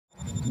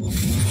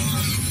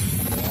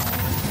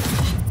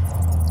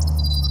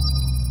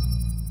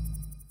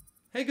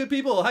Hey good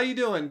people, how you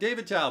doing?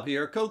 David Taub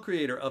here,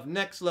 co-creator of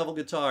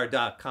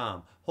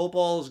NextLevelGuitar.com. Hope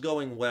all is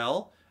going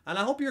well, and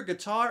I hope your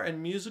guitar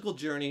and musical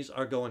journeys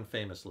are going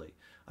famously.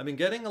 I've been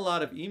getting a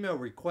lot of email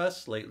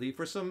requests lately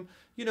for some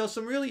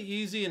really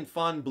easy and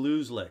fun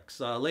blues licks.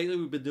 Lately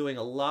we've been doing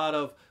a lot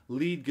of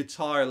lead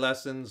guitar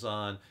lessons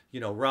on,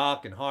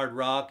 rock and hard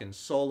rock and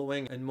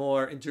soloing and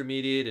more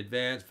intermediate,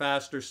 advanced,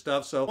 faster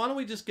stuff. So why don't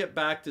we just get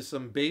back to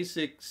some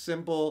basic,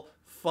 simple,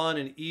 fun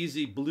and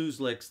easy blues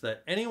licks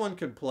that anyone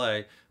can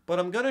play, but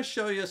I'm going to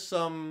show you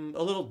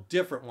a little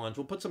different ones.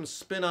 We'll put some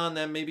spin on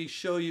them, maybe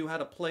show you how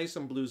to play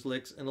some blues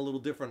licks in a little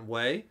different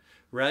way,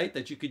 right?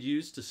 That you could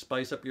use to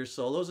spice up your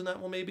solos, and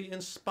that will maybe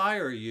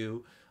inspire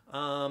you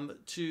for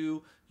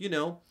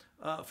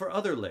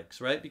other licks,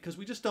 right? Because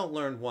we just don't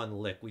learn one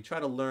lick. We try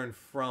to learn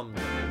from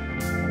them.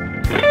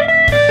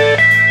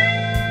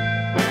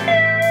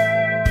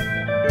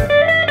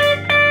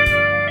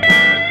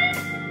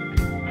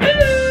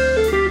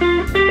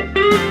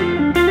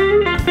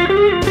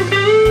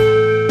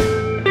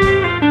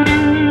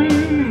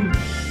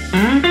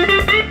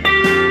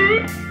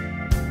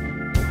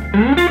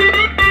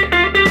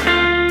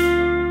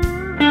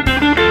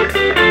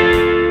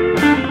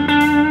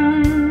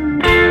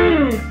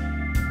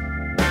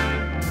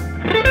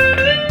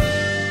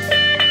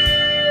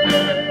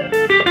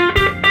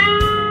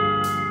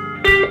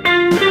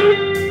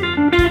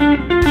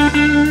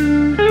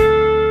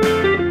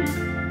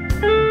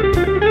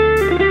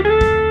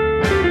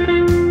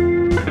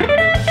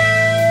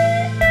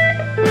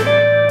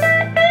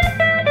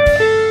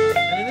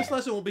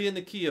 Will be in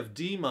the key of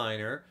D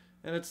minor,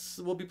 and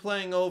we'll be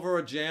playing over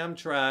a jam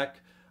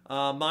track,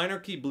 minor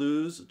key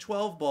blues,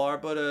 12 bar,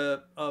 but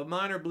a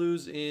minor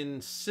blues in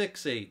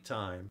 6/8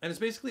 time, and it's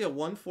basically a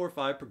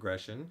 1-4-5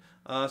 progression.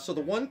 So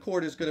the 1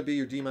 chord is going to be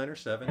your D minor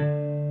 7,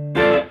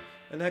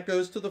 and that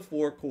goes to the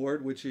 4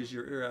 chord, which is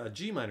your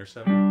G minor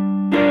 7,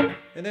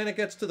 and then it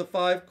gets to the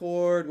 5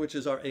 chord, which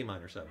is our A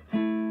minor 7.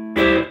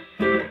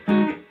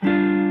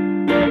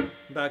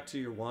 Back to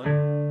your 1.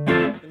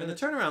 And then the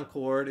turnaround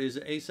chord is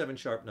A7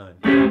 sharp 9.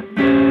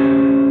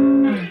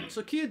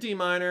 So key of D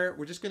minor,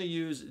 we're just going to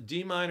use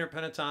D minor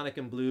pentatonic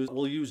and blues.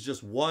 We'll use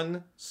just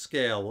one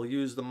scale. We'll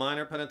use the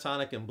minor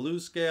pentatonic and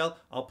blues scale.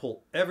 I'll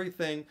pull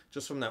everything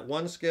just from that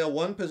one scale,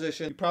 one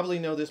position. You probably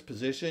know this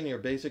position, your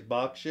basic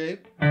box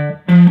shape.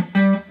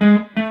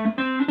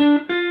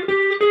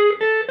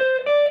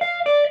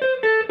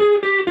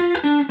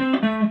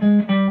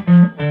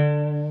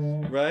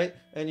 Right?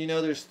 And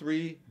there's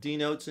 3 D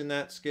notes in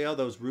that scale,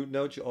 those root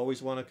notes. You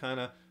always want to kind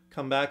of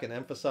come back and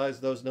emphasize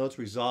those notes,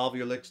 resolve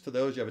your licks to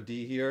those. You have a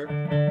D here,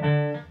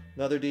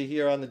 another D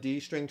here on the D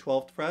string,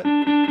 12th fret,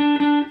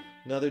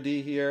 another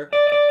D here,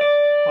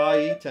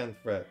 high E, 10th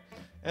fret.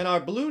 And our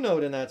blue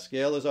note in that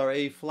scale is our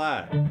A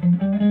flat.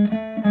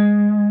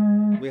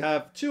 We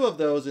have 2 of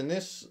those in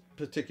this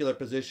particular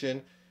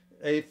position,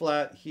 A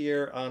flat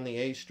here on the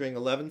A string,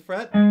 11th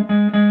fret,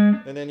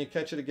 and then you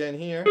catch it again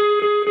here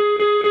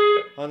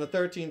on the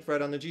 13th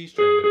fret on the G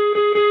string.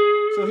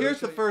 So here's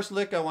the first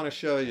lick I want to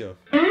show you.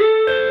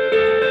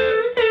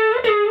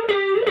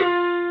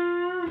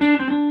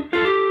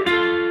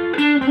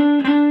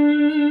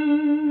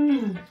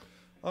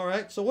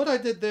 Alright, so what I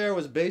did there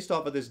was based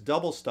off of this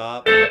double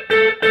stop,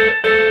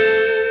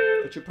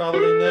 which you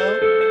probably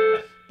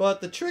know. But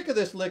the trick of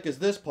this lick is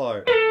this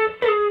part.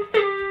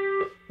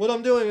 What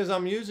I'm doing is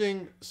I'm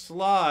using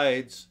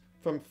slides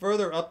from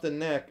further up the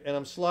neck, and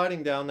I'm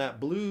sliding down that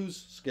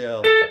blues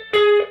scale.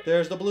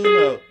 There's the blue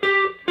note.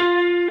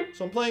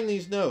 So I'm playing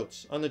these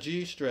notes on the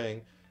G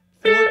string,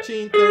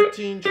 14,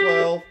 13,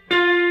 12,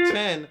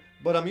 10,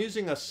 but I'm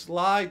using a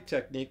slide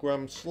technique where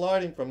I'm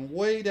sliding from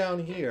way down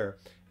here.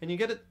 And you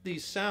get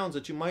these sounds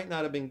that you might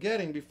not have been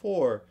getting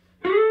before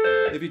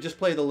if you just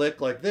play the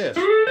lick like this.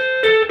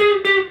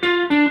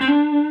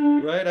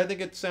 Right? I think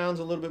it sounds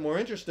a little bit more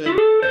interesting.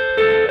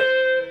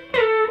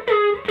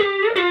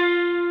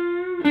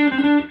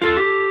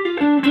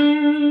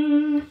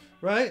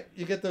 Right?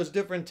 You get those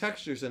different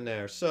textures in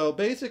there. So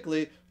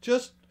basically,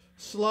 just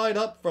slide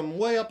up from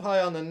way up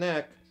high on the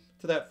neck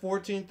to that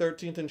 14th,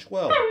 13th, and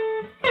 12th.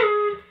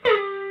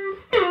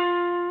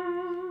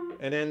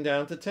 And then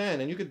down to 10.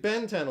 And you could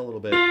bend 10 a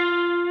little bit.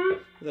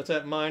 That's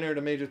that minor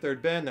to major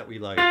third bend that we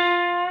like.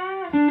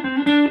 And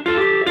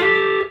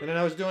then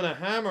I was doing a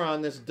hammer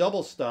on this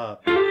double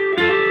stop.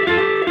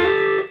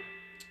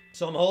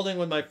 So I'm holding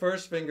with my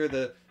first finger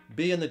the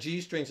B and the G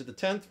strings at the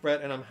 10th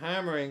fret, and I'm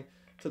hammering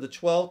to the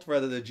 12th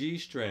fret of the G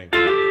string. So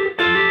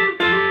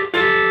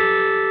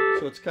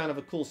it's kind of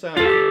a cool sound.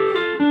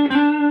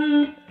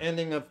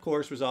 Ending, of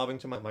course, resolving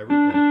to my root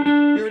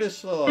note. Here it is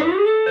slow.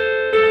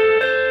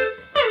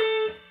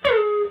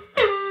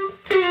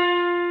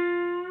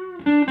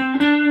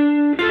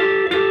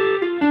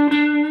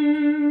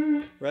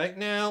 Right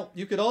now,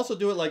 you could also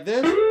do it like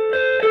this.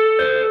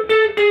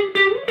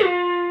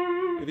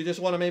 If you just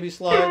want to maybe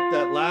slide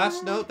that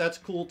last note, that's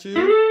cool too.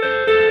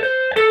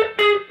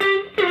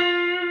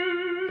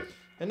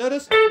 And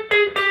notice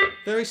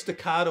very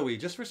staccato-y,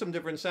 just for some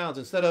different sounds.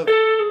 Instead of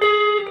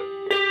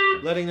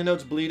letting the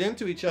notes bleed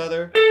into each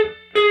other,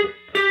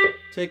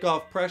 take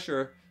off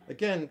pressure,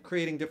 again,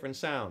 creating different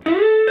sounds.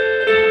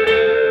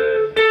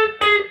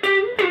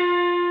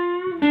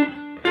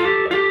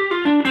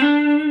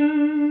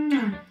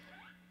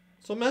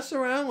 So mess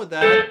around with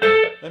that,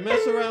 and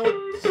mess around with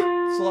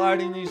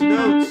sliding these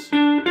notes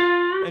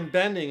and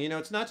bending. You know,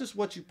 it's not just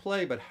what you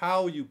play, but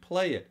how you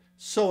play it.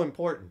 So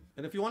important.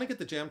 And if you want to get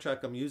the jam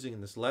track I'm using in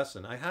this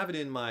lesson, I have it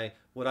in my,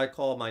 what I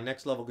call my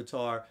Next Level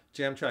Guitar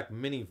Jam Track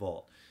Mini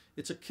Vault.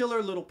 It's a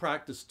killer little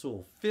practice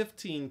tool.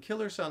 15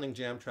 killer sounding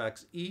jam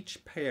tracks,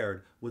 each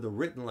paired with a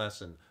written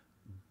lesson,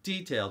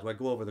 detailed, where I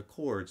go over the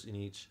chords in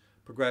each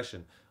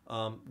progression,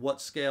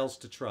 what scales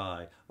to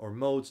try or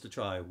modes to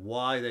try,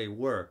 why they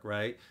work,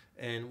 right?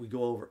 And we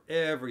go over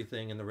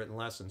everything in the written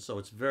lesson, so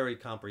it's very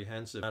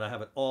comprehensive, and I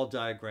have it all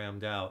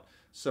diagrammed out,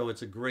 so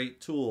it's a great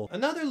tool.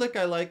 Another lick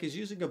I like is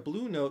using a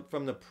blue note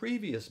from the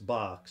previous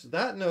box.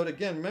 That note,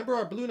 again, remember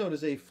our blue note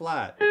is A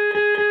flat.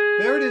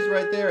 There it is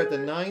right there at the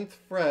 9th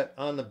fret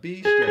on the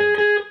B string.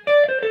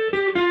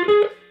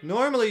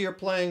 Normally you're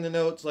playing the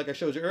notes like I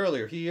showed you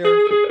earlier. Here,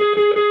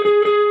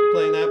 you're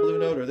playing that blue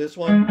note or this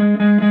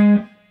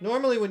one.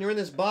 Normally when you're in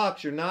this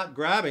box, you're not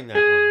grabbing that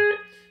one,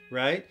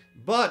 right?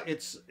 But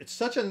it's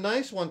such a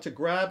nice one to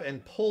grab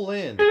and pull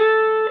in.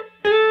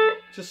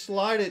 Just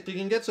slide it. You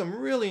can get some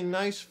really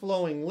nice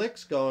flowing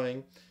licks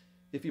going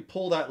if you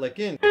pull that lick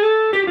in.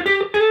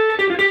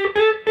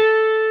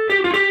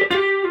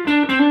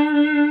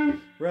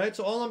 Right,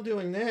 so all I'm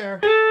doing there,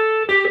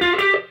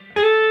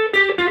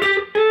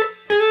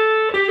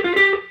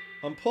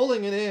 I'm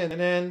pulling it in,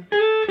 and then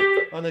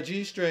on the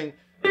G string,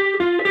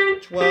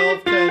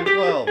 12, 10,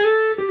 12.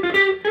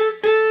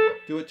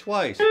 Do it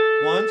twice.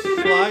 Once,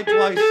 slide,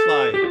 twice,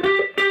 slide.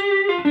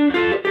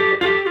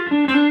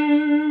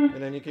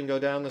 And then you can go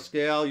down the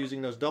scale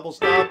using those double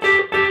stops,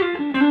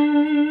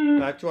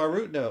 back to our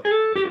root note.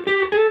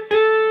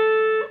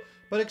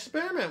 But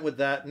experiment with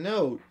that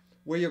note,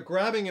 where you're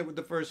grabbing it with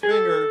the first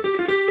finger,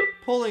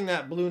 pulling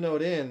that blue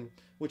note in,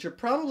 which you're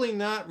probably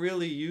not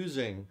really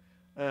using.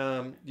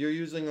 You're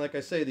using, like I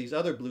say, these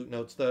other blue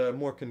notes that are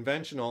more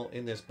conventional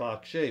in this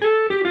box shape.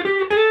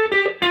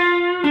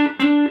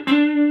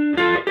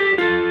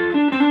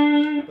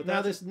 But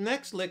now this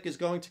next lick is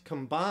going to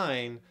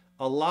combine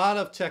a lot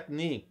of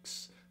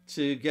techniques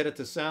to get it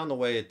to sound the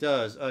way it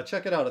does.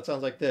 Check it out, it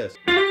sounds like this.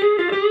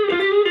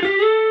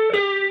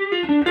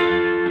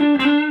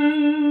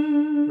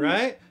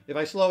 Right? If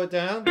I slow it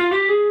down.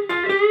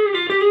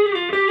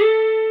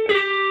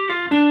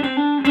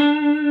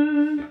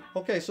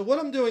 Okay, so what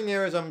I'm doing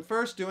there is I'm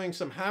first doing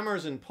some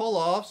hammers and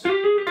pull-offs.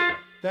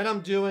 Then I'm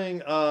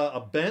doing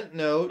a bent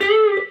note.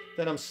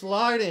 Then I'm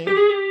sliding.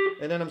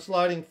 And then I'm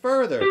sliding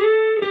further.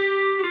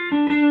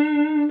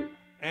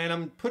 And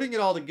I'm putting it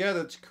all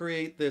together to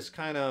create this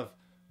kind of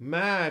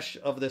mash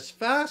of this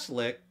fast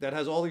lick that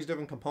has all these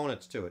different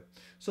components to it.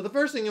 So the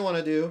first thing you want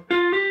to do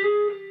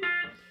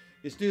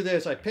is do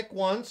this. I pick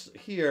once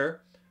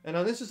here, and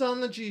now this is on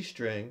the G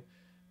string.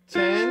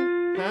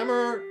 10,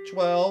 hammer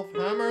 12,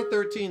 hammer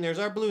 13. There's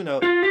our blue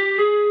note.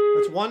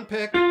 That's one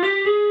pick,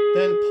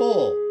 then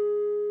pull.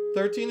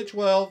 13 to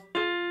 12,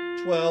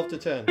 12 to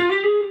 10.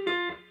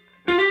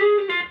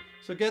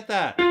 So get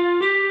that.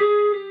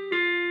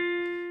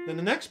 Then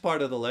the next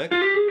part of the lick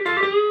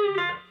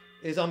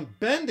is I'm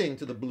bending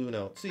to the blue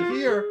note. See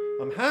here,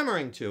 I'm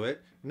hammering to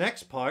it.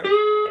 Next part,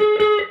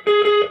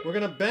 we're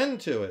going to bend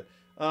to it.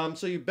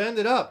 So you bend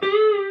it up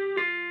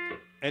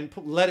and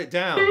let it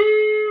down.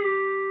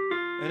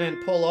 And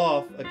then pull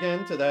off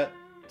again to that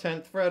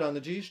 10th fret on the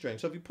G string.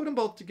 So if you put them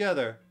both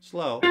together,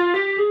 slow.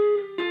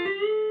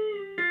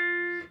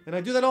 And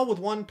I do that all with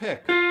one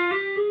pick.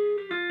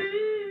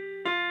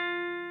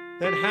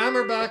 Then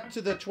hammer back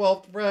to the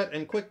 12th fret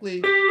and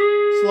quickly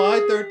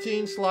slide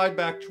 13, slide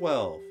back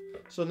 12.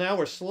 So now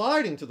we're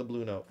sliding to the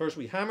blue note. First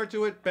we hammer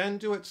to it,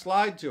 bend to it,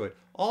 slide to it.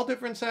 All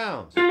different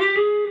sounds.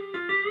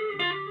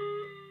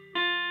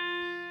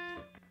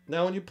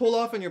 Now when you pull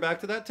off and you're back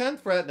to that 10th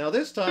fret, now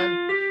this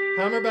time,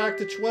 hammer back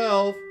to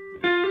 12,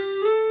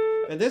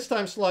 and this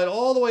time slide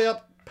all the way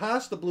up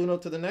past the blue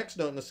note to the next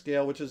note in the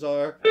scale, which is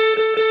our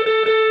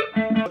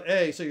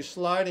A. So you're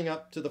sliding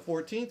up to the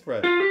 14th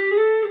fret,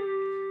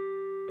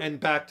 and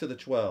back to the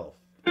 12.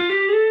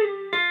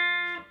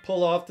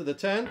 Pull off to the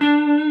 10th,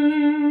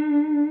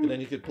 and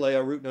then you could play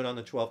a root note on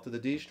the 12th to the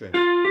D string.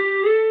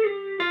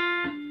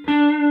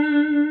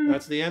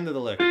 That's the end of the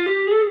lick.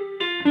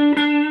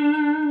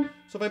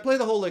 So if I play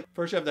the whole lick,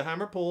 first you have the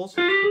hammer pulls,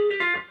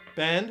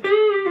 bend,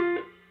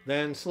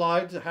 then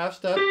slide to half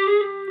step,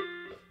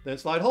 then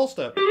slide whole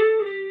step. You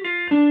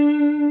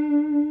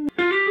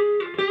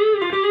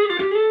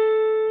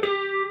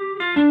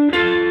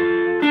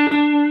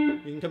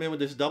can come in with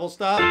this double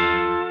stop,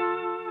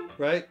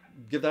 right?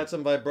 Give that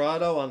some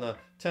vibrato on the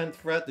 10th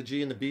fret, the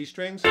G and the B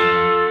strings. That's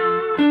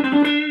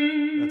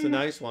a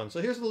nice one.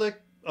 So here's the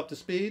lick up to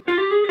speed.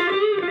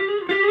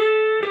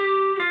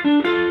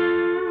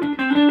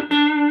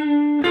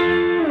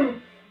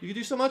 You can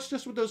do so much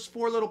just with those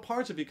 4 little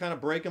parts if you kind of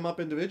break them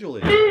up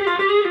individually.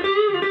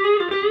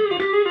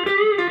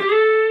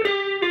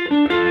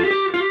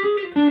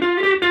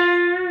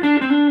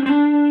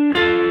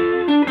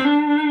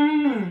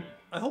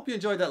 I hope you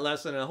enjoyed that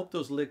lesson, and I hope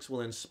those licks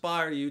will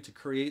inspire you to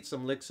create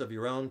some licks of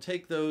your own.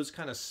 Take those,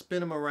 kind of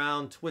spin them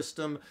around, twist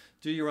them,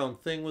 do your own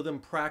thing with them,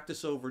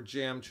 practice over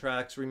jam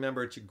tracks.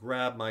 Remember to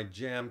grab my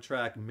jam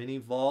track mini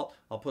vault.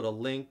 I'll put a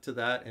link to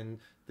that in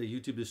the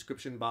YouTube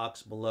description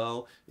box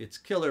below. It's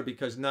killer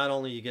because not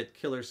only you get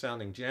killer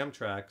sounding jam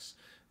tracks,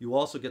 you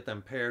also get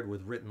them paired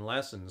with written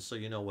lessons, so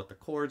you know what the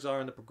chords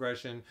are in the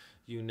progression,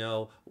 you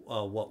know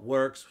what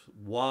works,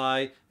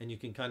 why, and you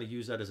can kind of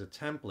use that as a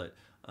template.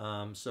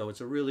 So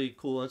it's a really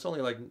cool, it's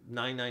only like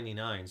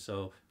 $9.99,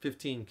 so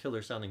 15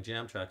 killer sounding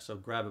jam tracks, so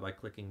grab it by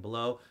clicking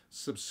below.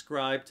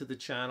 Subscribe to the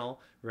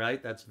channel,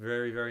 right? That's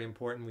very, very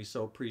important. We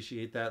so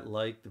appreciate that.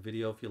 Like the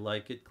video if you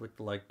like it, click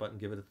the like button,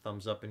 give it a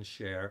thumbs up and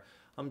share.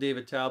 I'm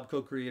David Taub,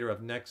 co-creator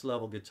of Next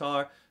Level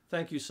Guitar.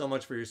 Thank you so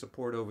much for your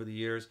support over the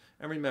years,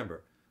 and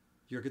remember,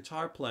 your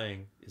guitar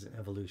playing is an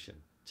evolution.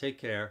 Take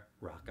care,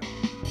 rock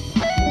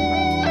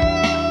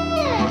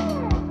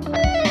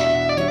on.